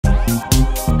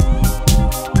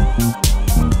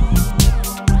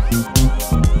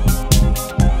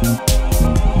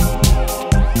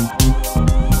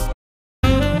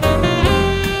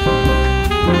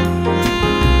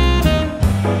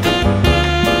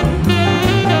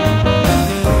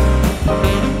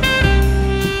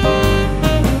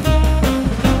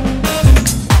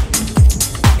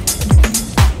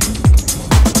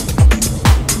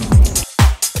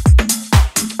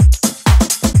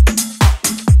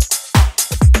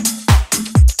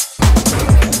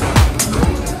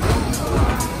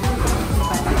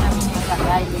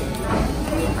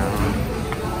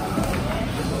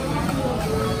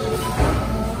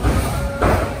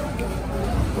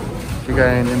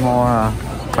more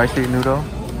spicy noodle?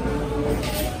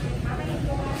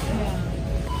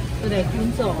 ตัวไหนคูณ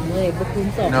สองเลยบ่คูณ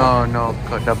สอง No, no,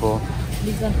 double.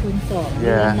 This one คูณสอง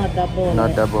Yeah, not double not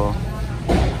double.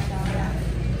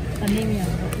 อันนี้มี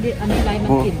อันนี้ไรมัน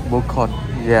กิน Bull cod,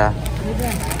 yeah. ไม่ได้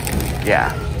Yeah.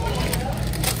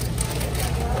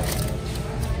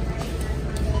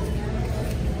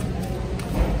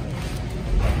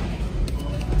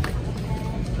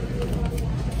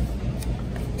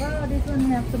 Wow, this one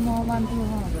have small one too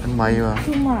hard. Anh mày mà.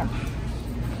 Too much.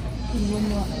 กินรวม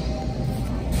ๆ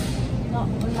เนาะ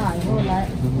มันหลายโหดแล้ว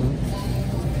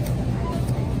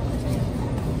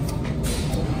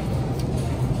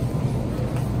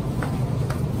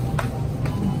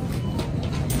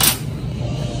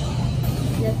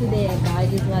Yesterday I buy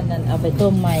this one นั่นเอาไปต้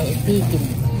มใหม่พี่กิน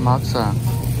Marksa.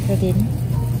 กระดิ่ง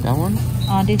That one?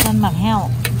 อ๋อ this one หมักแห้ว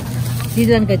this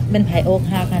one ก็เป็นไผ่โอ๊ก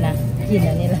ฮักค่ะนะกิน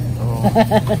อันนี้ละ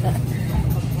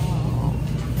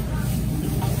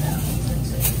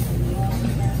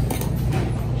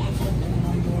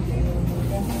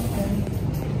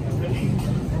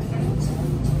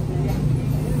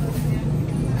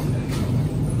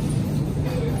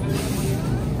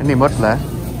อันนี้หมดแล้ว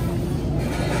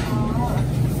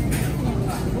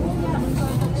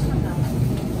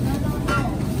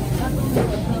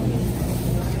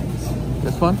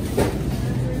This one?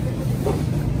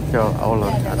 Here, I'll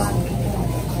look. I don't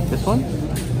know. This one?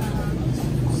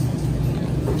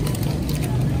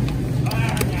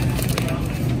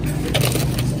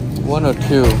 One or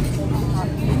two?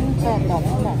 แค่ดอก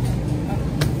นั่นแหละ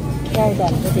แก้วดอ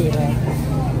กก็ดีเลย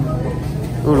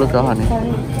Ooh, look at honey.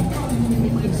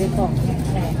 กินไปก่อน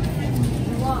แหละ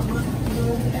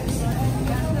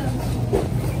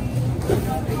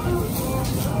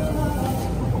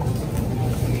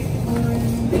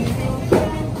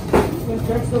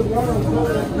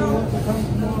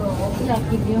อยาก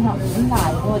กินเยอะหรอมันหลา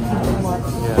ยคนกินหมด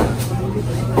Yeah.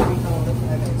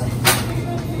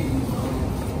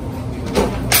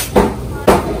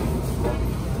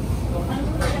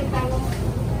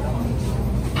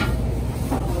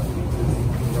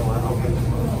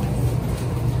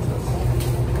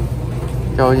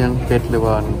 Cho yang pet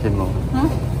lewan jin mo.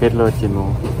 Pet lo jin mo.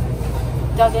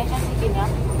 เจ้าเด็กแค่ที่กินนะ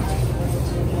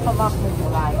เขาบอกหมู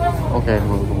ลาย Okay,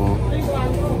 mo.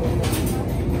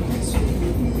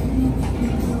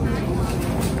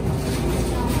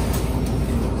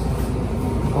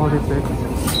 Oh,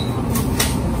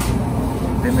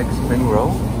 they make spring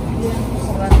roll. ข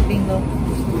องร้านปิ้งโล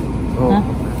Oh,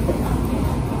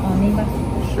 อ๋อนี่ป่ะ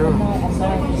sure. น้อยอันน้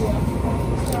อย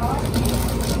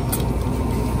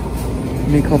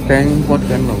นี่เขาแป้งพด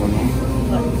กันหรอวะน้อง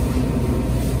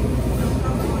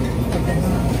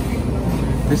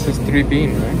This is 3 bean,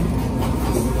 right?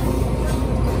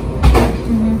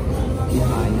 ที่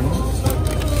หายนะ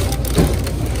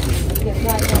เก็บไ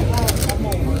ด้แล้วก็เอาห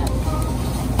มูนะ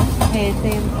เทเซ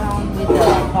มทางวิเตอ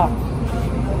ร์ของ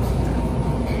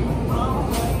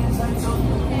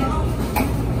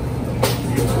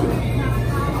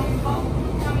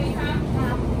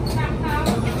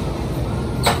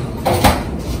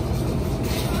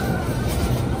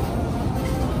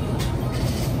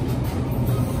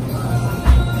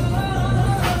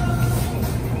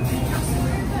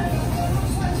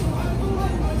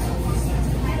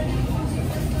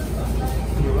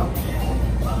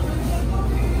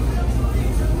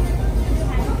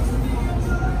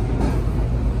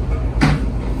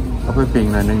เอาไปปิ้ง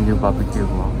หน่อยนึงอยู่บาร์บีคิว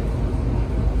หรอ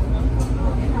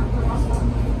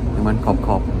หรือมันขอ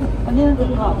บ อันนี้มันเป็น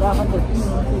กรอบแล้วมันเดือดที่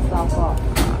มันคือซาวกรอบ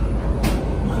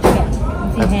มัน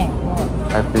สีแห้ง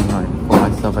ๆไอปิ้งหน่อย for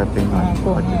myself ไอปิ้งหน่อย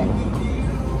ตัวแห้ง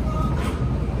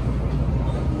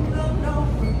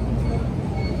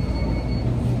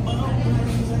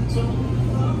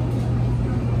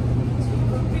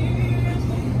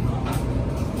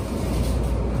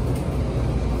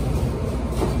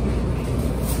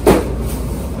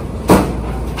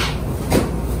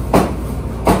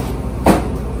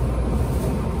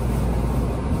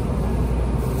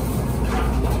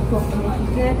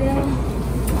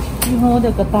ยี่ห้อเดื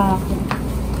อกระตา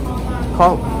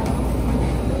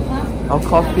I'll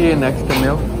coffee and extra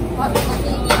milk.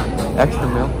 Extra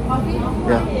milk.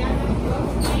 Yeah.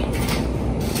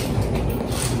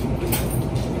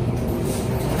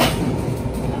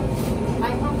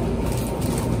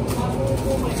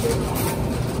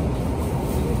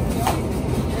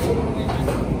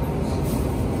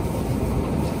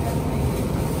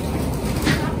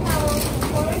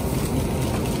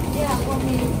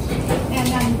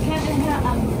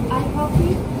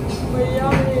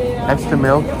 Extra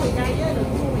milk.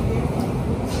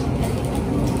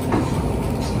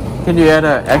 โอเค Can you add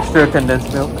an extra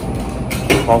condensed milk?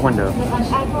 Walk window.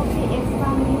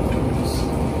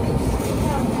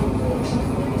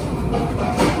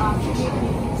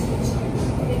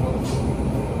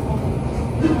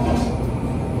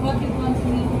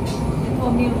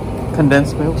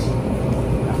 Condensed milk.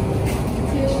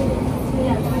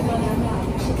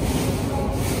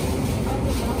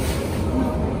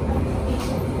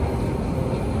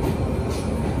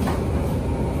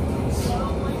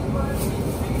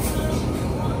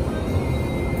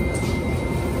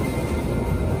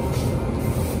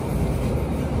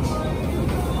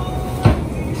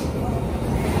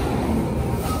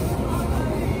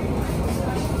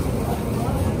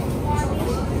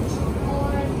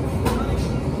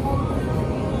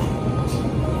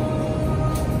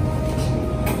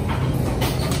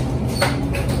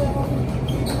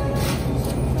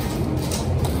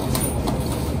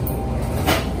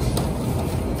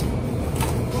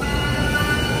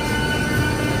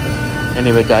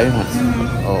 Any bạch trái hả?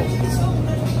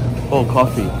 Oh,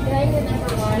 coffee.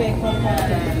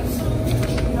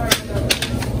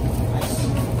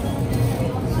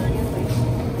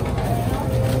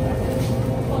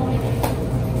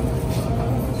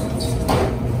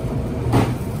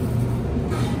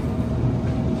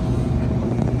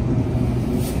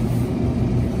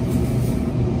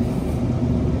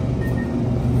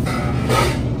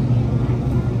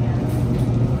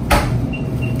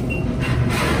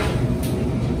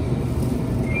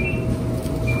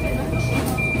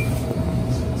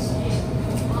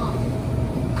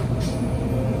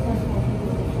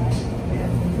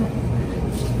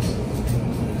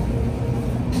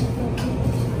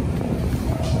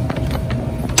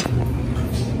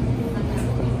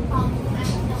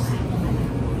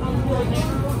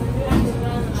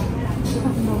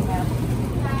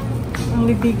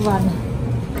 Only big one.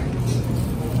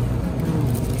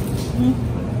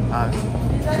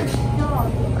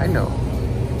 I know.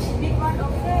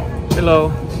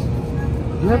 Hello.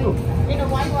 You have a... In a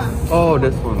white one. Oh,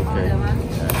 this one, okay.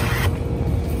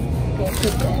 Okay,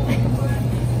 put that.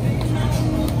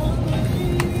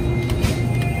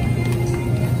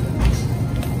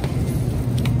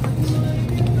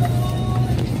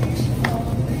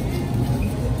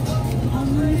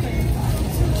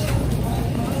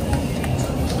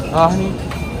 Honey.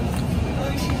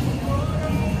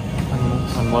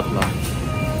 Ăn mất rồi.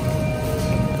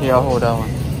 Theo hồ đâu à?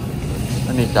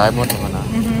 Anh này trái mất rồi mà.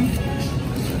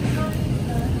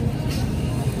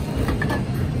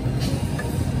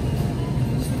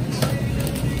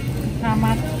 How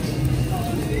much?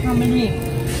 How many?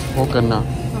 Hô cân nào?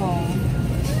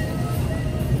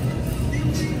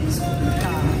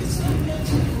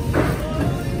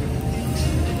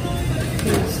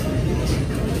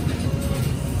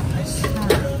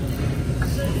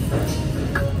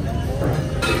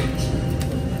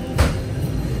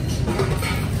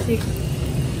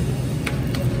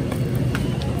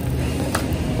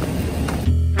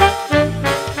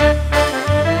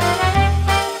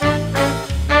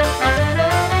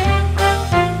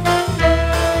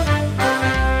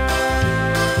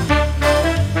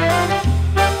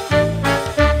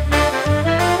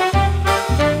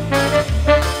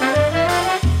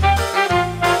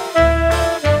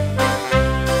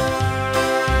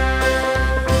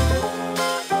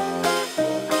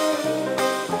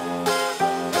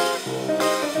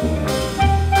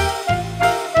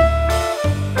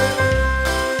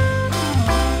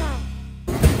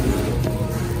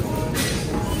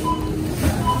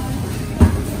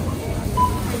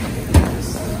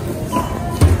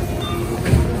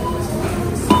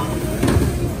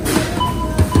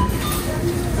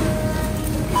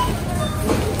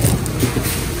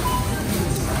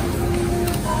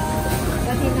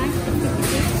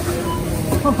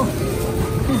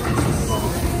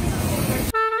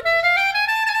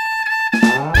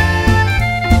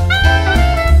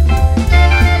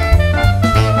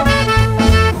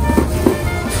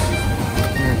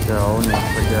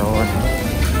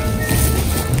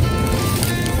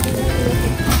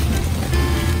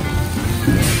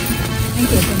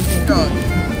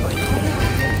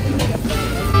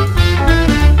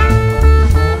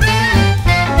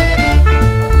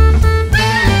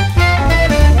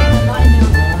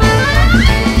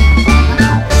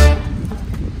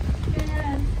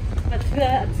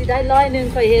ได้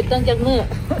100ไปเฮ็ดตั้งจากมื้อ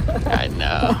I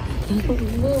know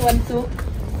มื้อวันศุกร์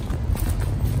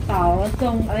เป๋าส่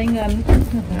งอะไรเงิน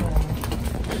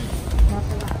มา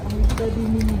ตลาดมีเจอดี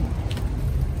มินิ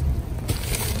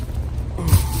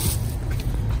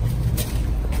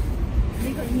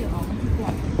นี่ก็เหนียวออกดีกว่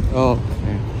า Oh,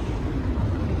 okay.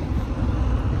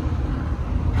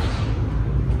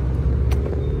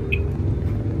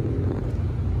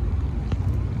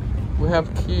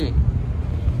 have key?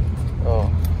 Oh.